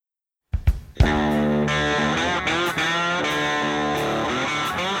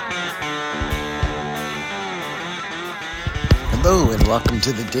welcome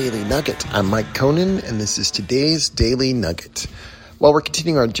to the Daily Nugget. I'm Mike Conan, and this is today's Daily Nugget. Well, we're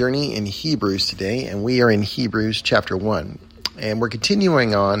continuing our journey in Hebrews today, and we are in Hebrews chapter 1. And we're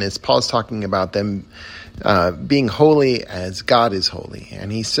continuing on as Paul's talking about them being holy as God is holy. And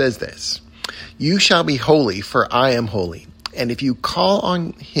he says this, "You shall be holy, for I am holy. And if you call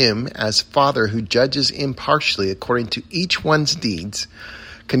on him as Father who judges impartially according to each one's deeds,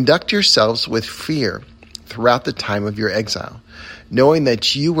 conduct yourselves with fear throughout the time of your exile, knowing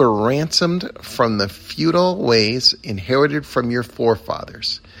that you were ransomed from the futile ways inherited from your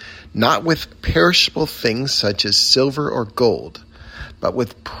forefathers, not with perishable things such as silver or gold, but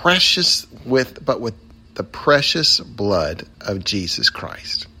with the precious blood of Jesus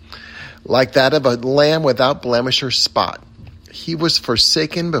Christ, like that of a lamb without blemish or spot. He was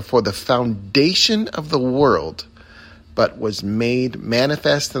forsaken before the foundation of the world, but was made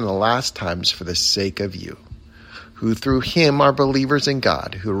manifest in the last times for the sake of you, who through him are believers in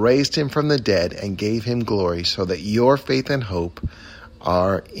God, who raised him from the dead and gave him glory, so that your faith and hope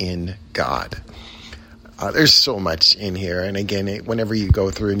are in God." There's so much in here. And again, whenever you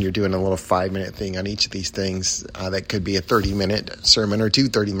go through and you're doing a little 5-minute thing on each of these things, that could be a 30-minute sermon or 2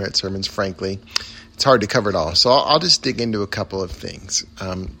 30-minute sermons, frankly. It's hard to cover it all. So I'll just dig into a couple of things.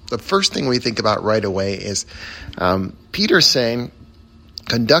 The first thing we think about right away is Peter saying,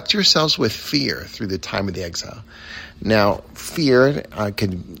 conduct yourselves with fear through the time of the exile. Now, fear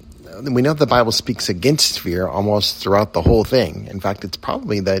we know the Bible speaks against fear almost throughout the whole thing. In fact, it's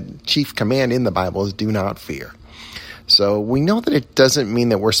probably the chief command in the Bible is do not fear. So we know that it doesn't mean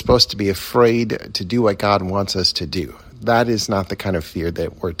that we're supposed to be afraid to do what God wants us to do. That is not the kind of fear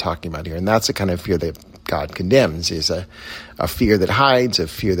that we're talking about here. And that's the kind of fear that God condemns, is a fear that hides, a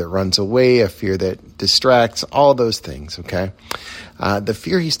fear that runs away, a fear that distracts, all those things, okay? The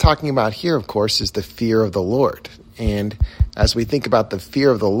fear he's talking about here, of course, is the fear of the Lord. And as we think about the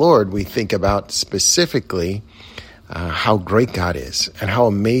fear of the Lord, we think about specifically how great God is and how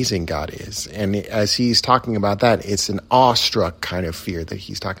amazing God is. And as he's talking about that, it's an awestruck kind of fear that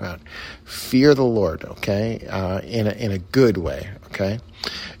he's talking about. Fear the Lord, okay, in a good way, okay?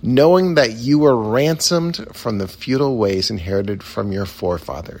 Knowing that you were ransomed from the futile ways inherited from your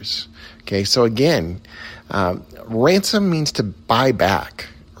forefathers. Okay, so again, ransom means to buy back,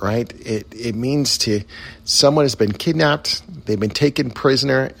 right? It means someone has been kidnapped, they've been taken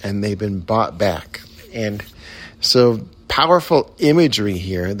prisoner, and they've been bought back. And so powerful imagery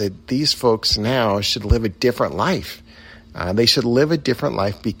here that these folks now should live a different life. They should live a different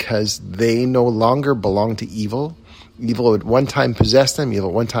life because they no longer belong to evil. Evil at one time possessed them. Evil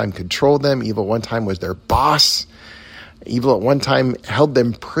at one time controlled them. Evil at one time was their boss. Evil at one time held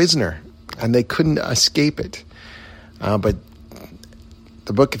them prisoner, and they couldn't escape it. But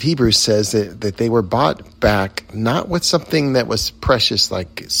the book of Hebrews says that they were bought back, not with something that was precious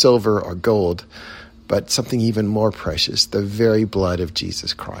like silver or gold, but something even more precious, the very blood of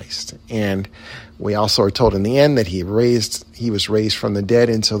Jesus Christ. And we also are told in the end that he was raised from the dead.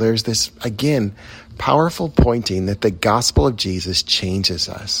 And so there's this, again, powerful pointing that the gospel of Jesus changes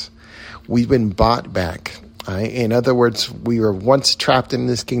us. We've been bought back. In other words, we were once trapped in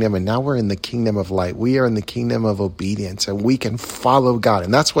this kingdom, and now we're in the kingdom of light. We are in the kingdom of obedience, and we can follow God.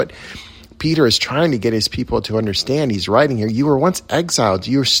 And that's what Peter is trying to get his people to understand. He's writing here, you were once exiled.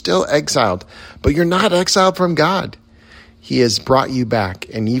 You're still exiled, but you're not exiled from God. He has brought you back.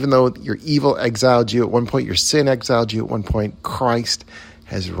 And even though your evil exiled you at one point, your sin exiled you at one point, Christ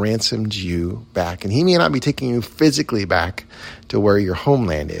has ransomed you back. And he may not be taking you physically back to where your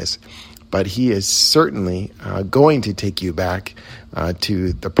homeland is, but he is certainly going to take you back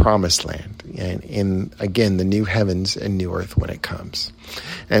to the promised land and in, again, the new heavens and new earth when it comes.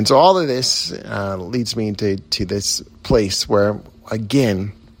 And so all of this leads me to this place where,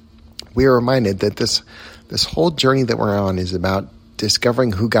 again, we are reminded that this whole journey that we're on is about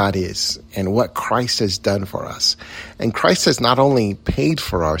discovering who God is and what Christ has done for us. And Christ has not only paid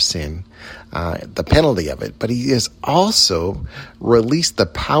for our sin, the penalty of it, but he has also released the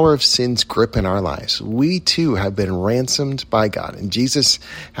power of sin's grip in our lives. We too have been ransomed by God. And Jesus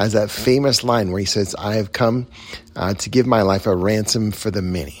has that famous line where he says, I have come to give my life a ransom for the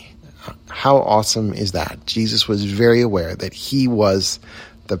many. How awesome is that? Jesus was very aware that he was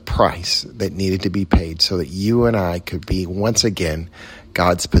the price that needed to be paid so that you and I could be once again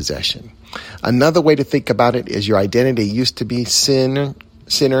God's possession. Another way to think about it is your identity used to be sinner,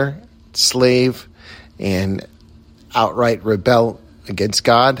 slave, and outright rebel against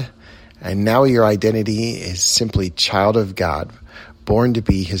God. And now your identity is simply child of God, born to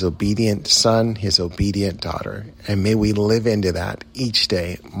be his obedient son, his obedient daughter. And may we live into that each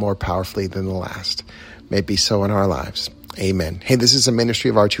day more powerfully than the last. May it be so in our lives. Amen. Hey, this is a ministry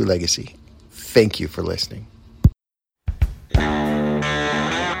of our true legacy. Thank you for listening.